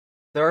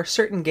There are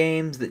certain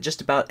games that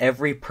just about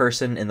every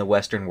person in the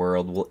Western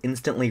world will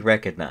instantly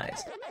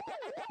recognize,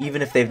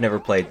 even if they've never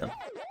played them.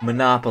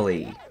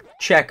 Monopoly,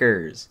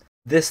 checkers,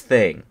 this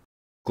thing,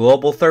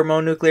 global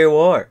thermonuclear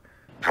war.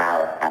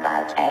 How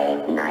about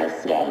a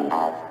nice game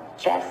of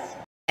chess?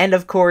 And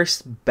of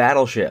course,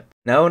 Battleship.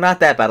 No, not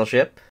that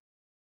Battleship.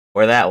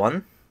 Or that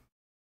one.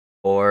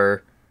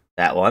 Or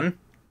that one.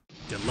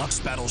 Deluxe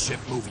Battleship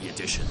Movie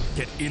Edition.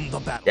 Get in the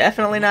battle.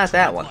 Definitely not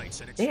that one.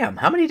 Damn,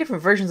 how many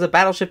different versions of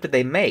Battleship did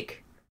they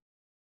make?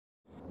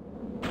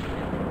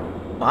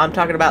 Well, I'm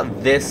talking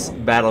about this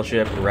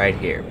Battleship right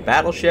here.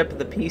 Battleship,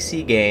 the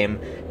PC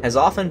game, has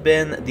often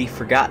been the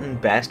forgotten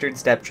bastard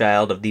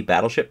stepchild of the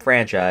Battleship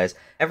franchise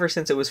ever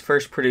since it was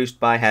first produced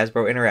by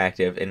Hasbro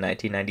Interactive in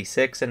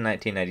 1996 and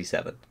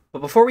 1997.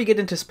 But before we get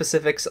into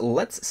specifics,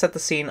 let's set the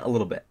scene a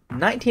little bit.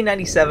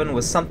 1997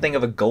 was something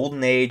of a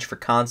golden age for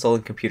console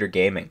and computer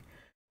gaming.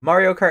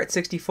 Mario Kart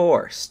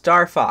 64,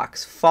 Star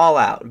Fox,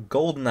 Fallout,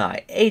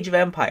 GoldenEye, Age of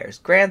Empires,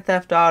 Grand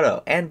Theft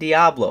Auto, and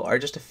Diablo are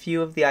just a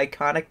few of the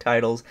iconic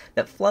titles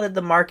that flooded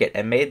the market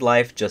and made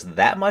life just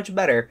that much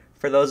better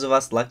for those of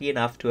us lucky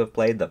enough to have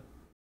played them.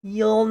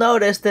 You'll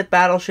notice that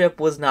Battleship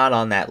was not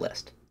on that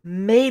list.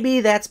 Maybe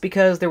that's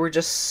because there were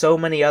just so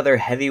many other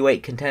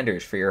heavyweight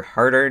contenders for your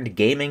hard-earned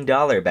gaming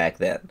dollar back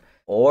then.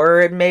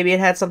 Or maybe it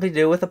had something to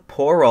do with a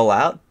poor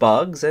rollout,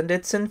 bugs, and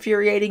its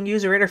infuriating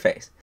user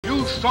interface.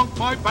 You sunk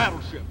my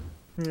battleship!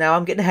 Now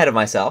I'm getting ahead of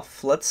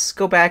myself. Let's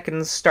go back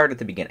and start at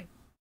the beginning.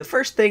 The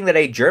first thing that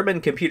a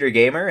German computer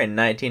gamer in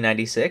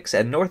 1996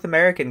 and North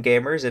American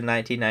gamers in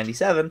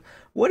 1997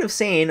 would have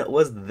seen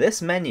was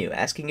this menu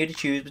asking you to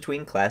choose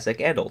between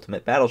Classic and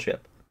Ultimate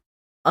Battleship.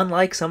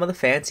 Unlike some of the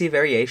fancy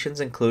variations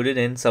included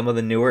in some of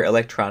the newer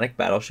electronic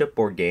Battleship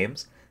board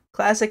games,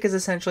 Classic is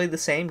essentially the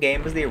same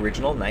game as the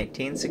original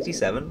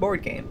 1967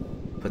 board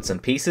game. Put some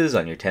pieces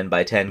on your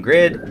 10x10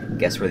 grid,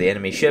 guess where the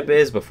enemy ship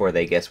is before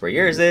they guess where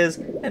yours is,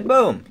 and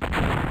boom!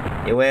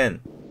 You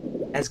win.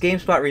 As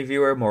GameSpot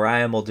reviewer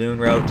Moriah Muldoon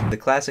wrote, the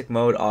Classic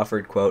mode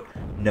offered, quote,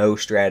 no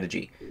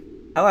strategy.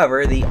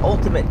 However, the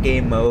Ultimate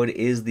game mode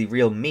is the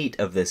real meat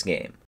of this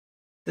game.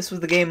 This was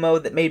the game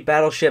mode that made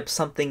Battleship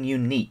something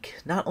unique,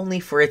 not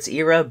only for its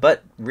era,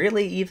 but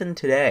really even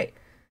today.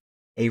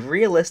 A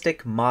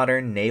realistic,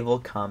 modern naval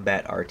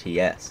combat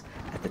RTS,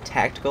 at the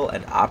tactical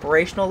and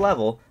operational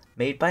level,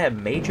 made by a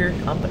major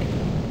company.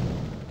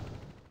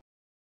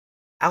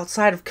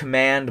 Outside of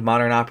Command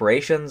Modern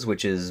Operations,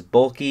 which is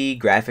bulky,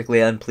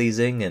 graphically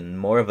unpleasing, and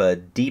more of a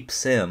deep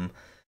sim,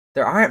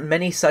 there aren't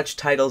many such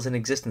titles in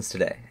existence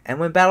today, and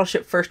when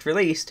Battleship first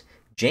released,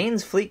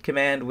 Jane's Fleet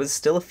Command was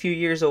still a few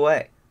years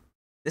away.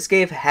 This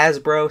gave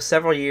Hasbro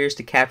several years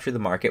to capture the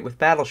market with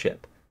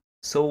Battleship.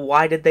 So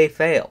why did they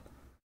fail?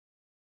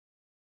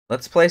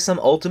 Let's play some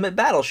Ultimate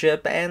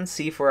Battleship and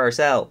see for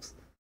ourselves.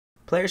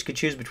 Players could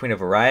choose between a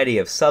variety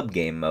of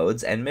sub-game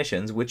modes and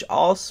missions which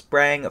all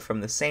sprang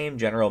from the same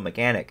general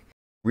mechanic,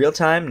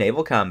 real-time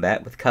naval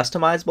combat with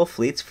customizable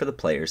fleets for the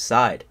player's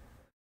side.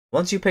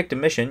 Once you picked a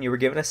mission, you were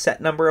given a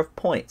set number of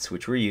points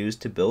which were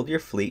used to build your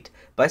fleet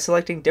by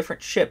selecting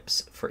different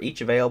ships for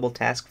each available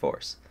task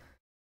force.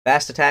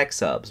 Fast attack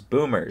subs,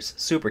 boomers,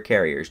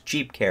 supercarriers,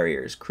 jeep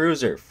carriers,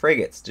 cruiser,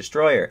 frigates,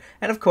 destroyer,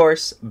 and of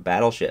course,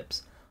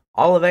 battleships.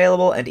 All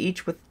available and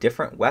each with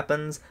different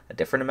weapons, a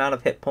different amount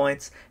of hit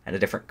points, and a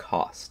different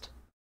cost.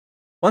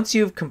 Once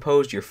you've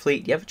composed your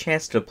fleet, you have a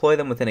chance to deploy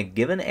them within a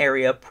given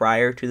area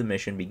prior to the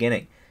mission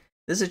beginning.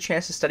 This is a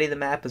chance to study the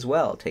map as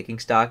well, taking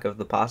stock of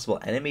the possible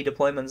enemy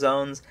deployment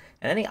zones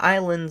and any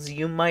islands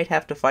you might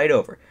have to fight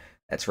over.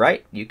 That's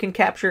right, you can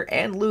capture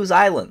and lose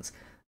islands,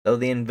 though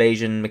the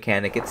invasion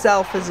mechanic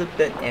itself is a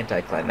bit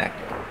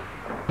anticlimactic.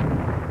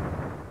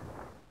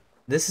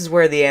 This is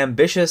where the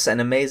ambitious and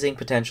amazing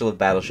potential of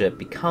Battleship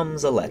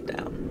becomes a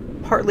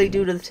letdown. Partly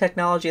due to the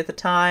technology at the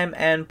time,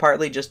 and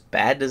partly just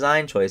bad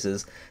design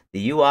choices,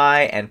 the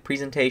UI and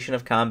presentation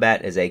of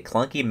combat is a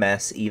clunky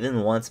mess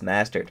even once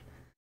mastered.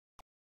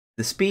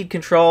 The speed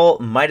control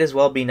might as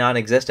well be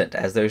non-existent,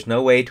 as there's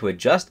no way to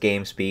adjust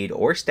game speed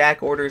or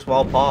stack orders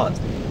while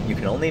paused. You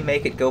can only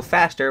make it go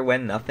faster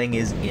when nothing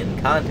is in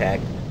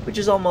contact, which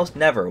is almost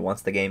never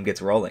once the game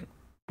gets rolling.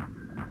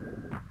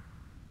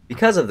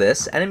 Because of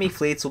this, enemy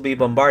fleets will be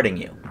bombarding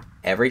you,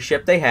 every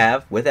ship they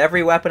have, with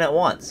every weapon at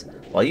once,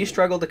 while you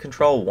struggle to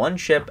control one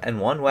ship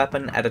and one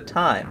weapon at a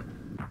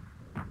time.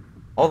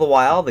 All the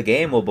while, the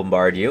game will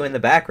bombard you in the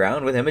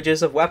background with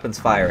images of weapons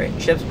firing,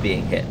 ships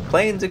being hit,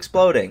 planes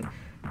exploding,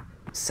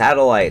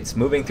 satellites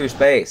moving through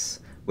space,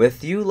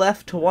 with you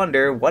left to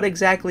wonder what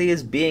exactly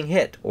is being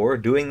hit or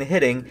doing the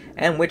hitting,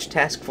 and which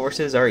task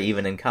forces are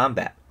even in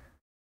combat.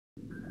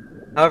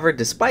 However,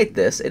 despite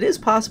this, it is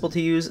possible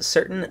to use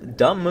certain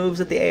dumb moves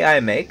that the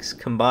AI makes,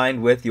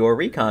 combined with your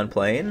recon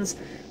planes,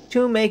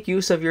 to make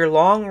use of your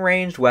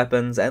long-ranged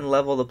weapons and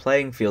level the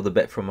playing field a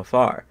bit from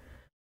afar.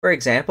 For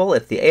example,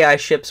 if the AI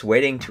ships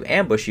waiting to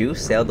ambush you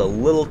sailed a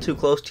little too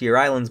close to your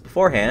islands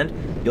beforehand,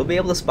 you'll be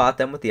able to spot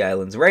them with the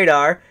island's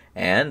radar,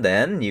 and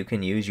then you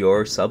can use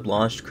your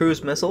sub-launched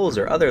cruise missiles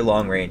or other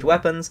long-range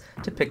weapons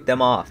to pick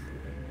them off.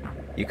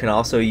 You can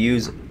also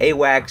use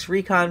AWACS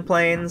recon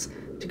planes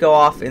to go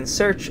off in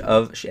search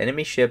of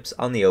enemy ships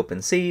on the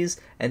open seas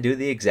and do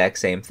the exact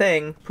same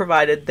thing,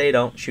 provided they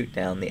don't shoot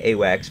down the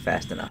AWACS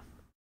fast enough.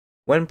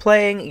 When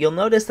playing, you'll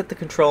notice that the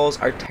controls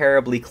are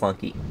terribly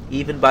clunky,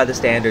 even by the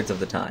standards of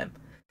the time.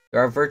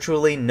 There are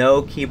virtually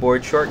no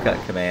keyboard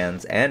shortcut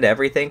commands, and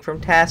everything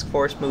from task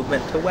force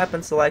movement to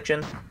weapon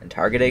selection and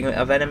targeting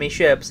of enemy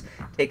ships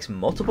takes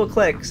multiple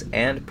clicks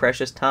and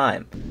precious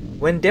time.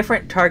 When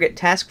different target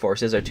task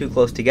forces are too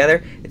close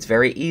together, it's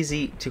very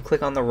easy to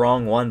click on the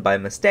wrong one by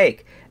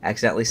mistake,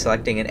 accidentally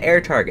selecting an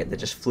air target that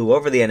just flew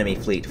over the enemy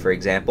fleet, for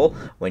example,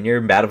 when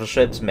your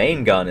battleship's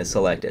main gun is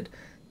selected.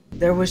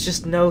 There was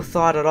just no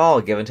thought at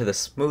all given to the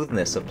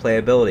smoothness of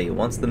playability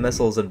once the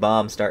missiles and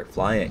bombs start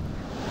flying.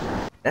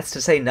 That's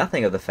to say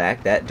nothing of the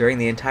fact that during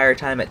the entire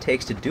time it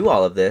takes to do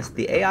all of this,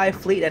 the AI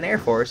fleet and air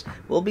force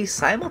will be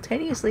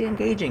simultaneously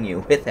engaging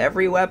you with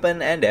every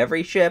weapon and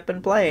every ship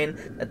and plane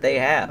that they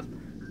have,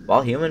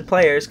 while human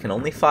players can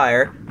only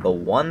fire the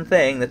one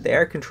thing that they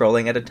are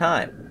controlling at a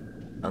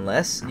time.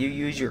 Unless you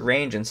use your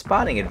range and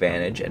spotting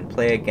advantage and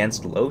play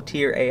against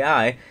low-tier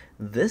AI,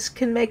 this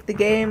can make the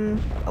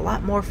game a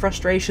lot more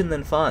frustration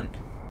than fun.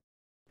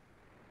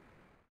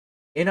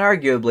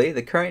 Inarguably,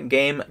 the current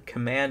game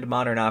Command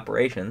Modern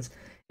Operations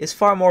is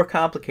far more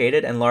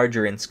complicated and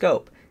larger in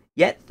scope,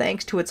 yet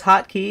thanks to its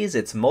hotkeys,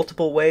 its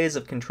multiple ways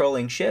of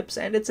controlling ships,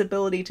 and its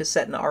ability to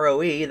set an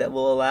ROE that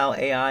will allow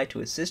AI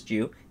to assist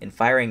you in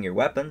firing your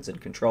weapons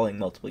and controlling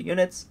multiple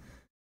units,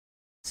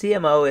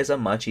 CMO is a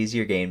much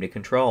easier game to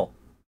control.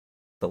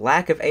 The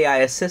lack of AI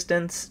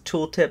assistance,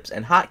 tooltips,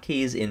 and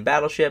hotkeys in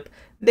Battleship,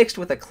 mixed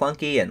with a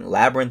clunky and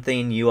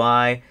labyrinthine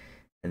UI,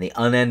 and the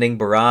unending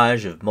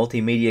barrage of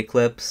multimedia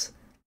clips,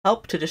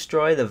 help to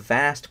destroy the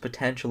vast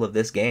potential of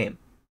this game.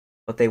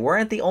 But they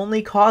weren't the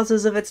only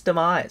causes of its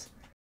demise.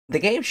 The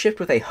game shipped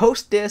with a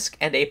host disk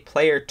and a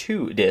player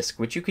 2 disk,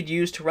 which you could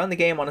use to run the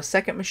game on a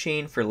second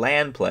machine for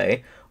LAN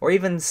play, or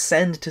even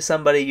send to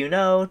somebody you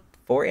know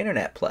for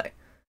internet play.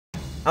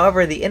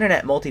 However, the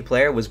internet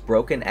multiplayer was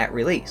broken at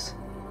release.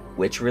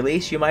 Which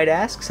release, you might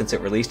ask, since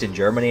it released in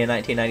Germany in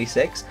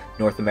 1996,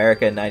 North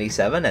America in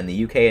 97, and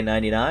the UK in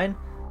 99?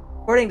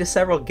 According to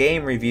several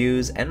game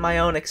reviews and my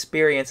own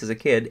experience as a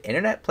kid,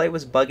 internet play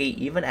was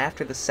buggy even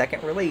after the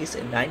second release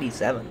in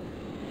 97.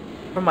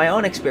 From my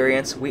own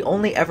experience, we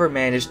only ever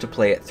managed to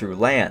play it through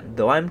LAN,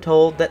 though I'm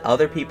told that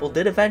other people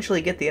did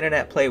eventually get the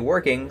internet play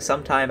working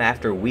sometime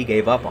after we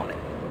gave up on it.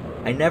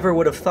 I never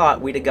would have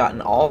thought we'd have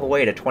gotten all the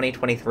way to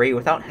 2023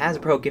 without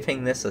Hasbro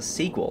giving this a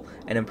sequel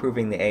and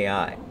improving the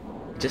AI.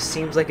 It just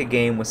seems like a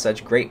game with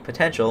such great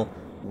potential,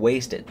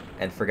 wasted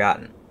and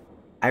forgotten.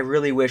 I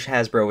really wish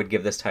Hasbro would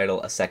give this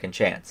title a second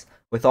chance,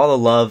 with all the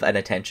love and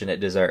attention it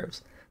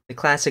deserves. The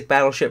classic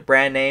Battleship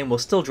brand name will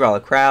still draw a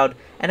crowd,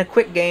 and a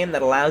quick game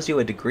that allows you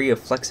a degree of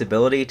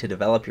flexibility to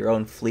develop your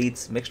own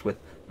fleets mixed with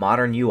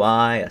modern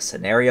UI, a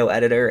scenario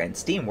editor, and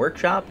Steam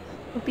Workshop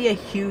would be a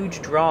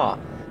huge draw,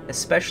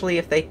 especially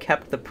if they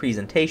kept the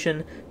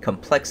presentation,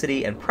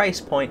 complexity, and price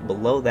point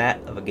below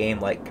that of a game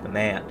like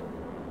Command.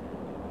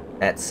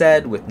 That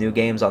said, with new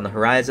games on the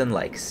horizon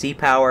like Sea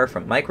Power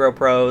from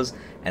Microprose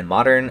and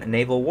modern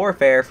naval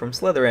warfare from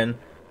Slytherin,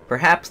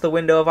 perhaps the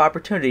window of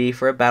opportunity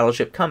for a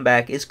Battleship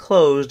comeback is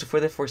closed for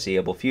the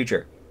foreseeable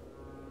future.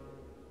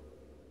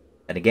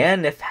 And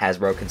again, if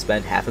Hasbro can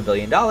spend $500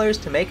 million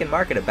to make and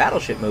market a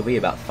Battleship movie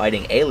about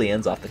fighting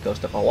aliens off the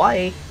coast of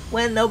Hawaii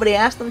when nobody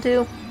asked them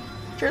to,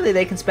 surely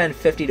they can spend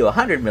 $50 to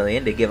 $100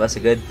 million to give us a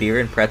good beer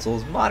and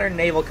pretzels modern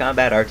naval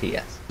combat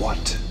RTS.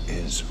 What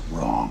is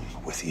wrong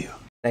with you?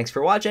 Thanks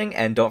for watching,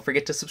 and don't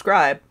forget to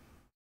subscribe.